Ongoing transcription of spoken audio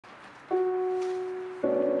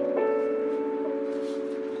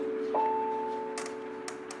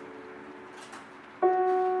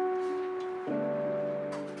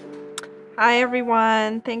Hi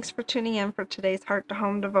everyone, thanks for tuning in for today's Heart to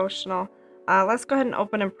Home devotional. Let's go ahead and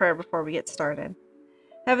open in prayer before we get started.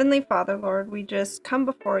 Heavenly Father, Lord, we just come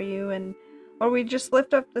before you, and Lord, we just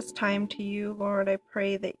lift up this time to you. Lord, I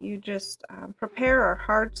pray that you just prepare our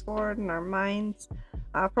hearts, Lord, and our minds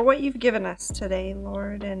for what you've given us today,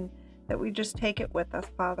 Lord, and that we just take it with us,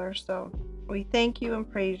 Father. So we thank you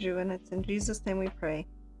and praise you, and it's in Jesus' name we pray.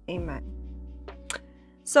 Amen.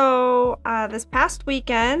 So this past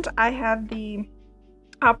weekend, I had the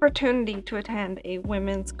opportunity to attend a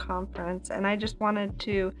women's conference, and I just wanted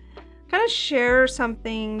to kind of share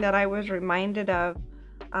something that I was reminded of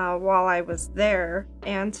while I was there.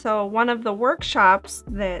 And so one of the workshops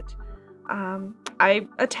that I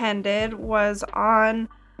attended was on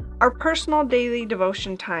our personal daily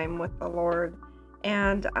devotion time with the Lord.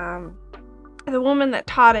 And the woman that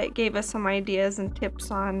taught it gave us some ideas and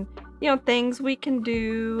tips on things we can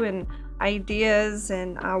do and ideas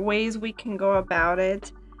and ways we can go about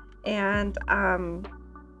it. And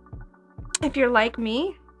if you're like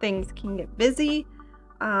me, things can get busy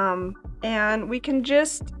and we can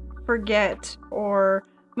just forget or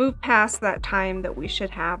move past that time that we should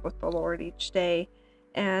have with the Lord each day.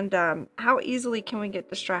 And how easily can we get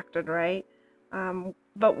distracted, right?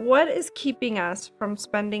 But what is keeping us from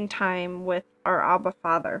spending time with our Abba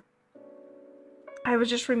Father? I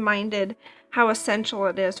was just reminded how essential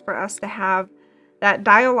it is for us to have that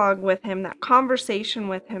dialogue with him, that conversation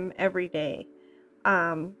with him every day.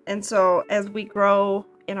 And so as we grow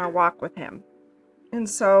in our walk with him. And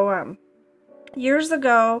so years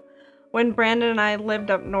ago, when Brandon and I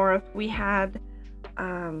lived up north, we had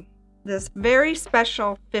this very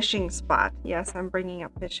special fishing spot. Yes, I'm bringing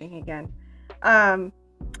up fishing again.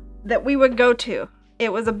 That we would go to.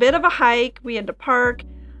 It was a bit of a hike. We had to park.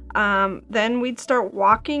 Then we'd start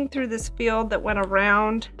walking through this field that went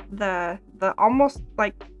around the almost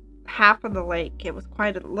like half of the lake. It was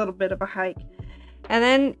quite a little bit of a hike. And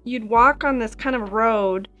then you'd walk on this kind of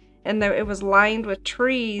road, and it was lined with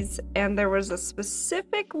trees, and there was a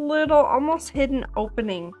specific little almost hidden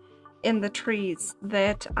opening in the trees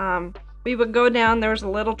that we would go down. There was a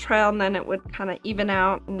little trail, and then it would kind of even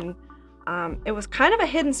out, and it was kind of a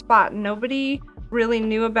hidden spot. Nobody really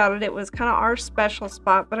knew about it. It was kind of our special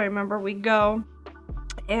spot, but I remember we'd go,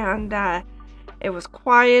 and it was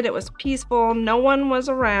quiet, it was peaceful, no one was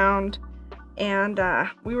around, and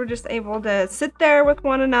we were just able to sit there with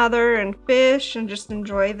one another and fish and just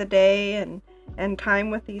enjoy the day and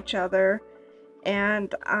time with each other.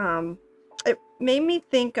 And it made me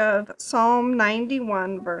think of Psalm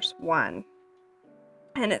 91 verse 1,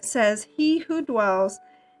 and it says, "He who dwells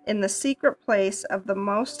in the secret place of the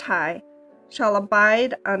Most High shall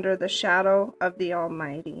abide under the shadow of the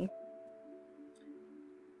Almighty."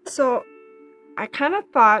 So I kind of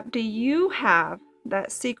thought, do you have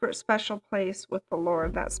that secret special place with the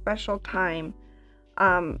Lord, that special time,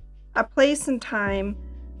 a place and time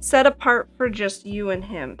set apart for just you and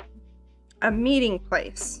him, a meeting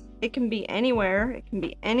place? It can be anywhere, it can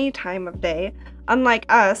be any time of day. Unlike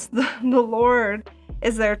us, the Lord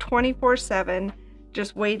is there 24/7,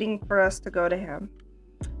 just waiting for us to go to him.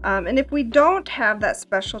 And if we don't have that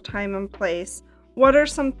special time and place, what are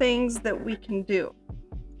some things that we can do?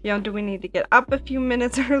 Do we need to get up a few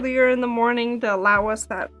minutes earlier in the morning to allow us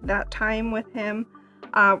that time with him?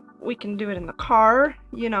 We can do it in the car,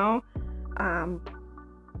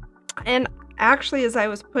 and actually, as I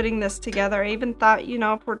was putting this together, I even thought,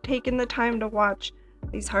 if we're taking the time to watch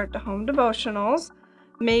these Heart to Home devotionals,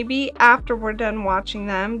 maybe after we're done watching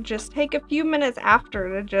them, just take a few minutes after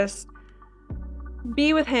to just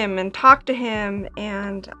be with him and talk to him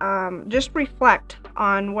and just reflect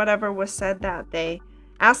on whatever was said that day.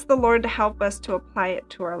 Ask the Lord to help us to apply it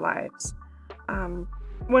to our lives.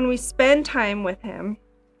 When we spend time with him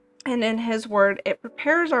and in his word, it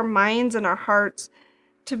prepares our minds and our hearts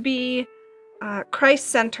to be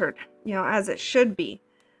Christ-centered, as it should be.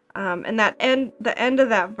 And the end of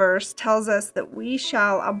that verse tells us that we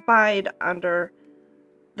shall abide under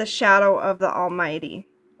the shadow of the Almighty.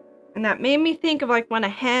 And that made me think of like when a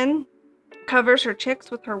hen covers her chicks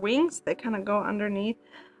with her wings, they kind of go underneath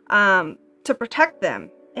to protect them.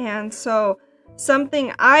 And so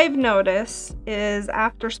something I've noticed is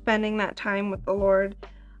after spending that time with the Lord,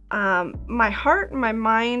 my heart and my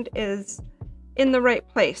mind is in the right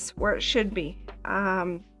place where it should be.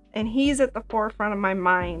 And he's at the forefront of my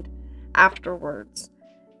mind afterwards.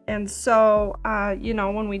 And so,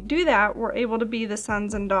 when we do that, we're able to be the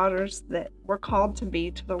sons and daughters that we're called to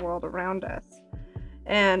be to the world around us.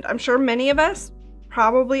 And I'm sure many of us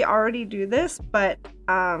probably already do this, but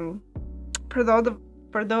for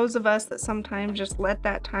those of us that sometimes just let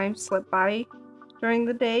that time slip by during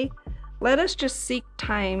the day, let us just seek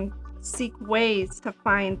ways to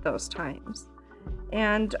find those times.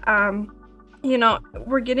 And,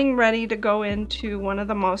 we're getting ready to go into one of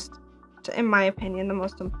the most, in my opinion, the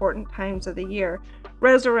most important times of the year,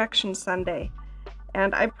 Resurrection Sunday.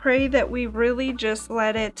 And I pray that we really just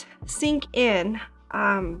let it sink in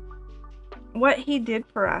what he did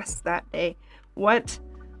for us that day, what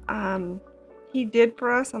he did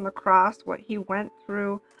for us on the cross, what he went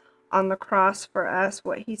through on the cross for us,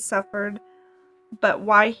 what he suffered, but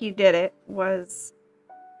why he did it was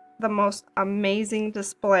the most amazing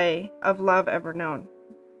display of love ever known.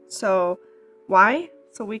 So why?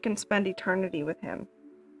 So we can spend eternity with him.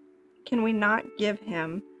 Can we not give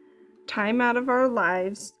him time out of our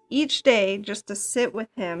lives each day just to sit with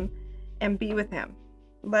him and be with him?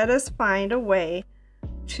 Let us find a way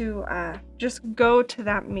to just go to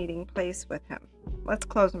that meeting place with him. Let's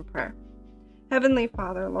close in prayer. Heavenly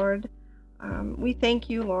Father, Lord, we thank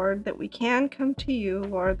you, Lord, that we can come to you,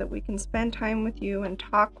 Lord, that we can spend time with you and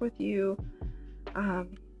talk with you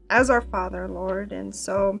as our Father, Lord. And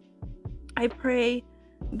so I pray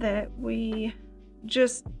that we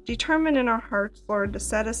just determine in our hearts, Lord, to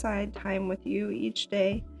set aside time with you each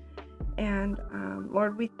day. And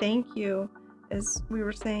Lord, we thank you, as we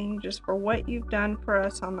were saying, just for what you've done for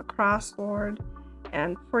us on the cross, Lord,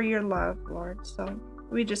 and for your love, Lord. So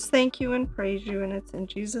we just thank you and praise you, and it's in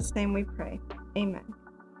Jesus' name we pray. Amen.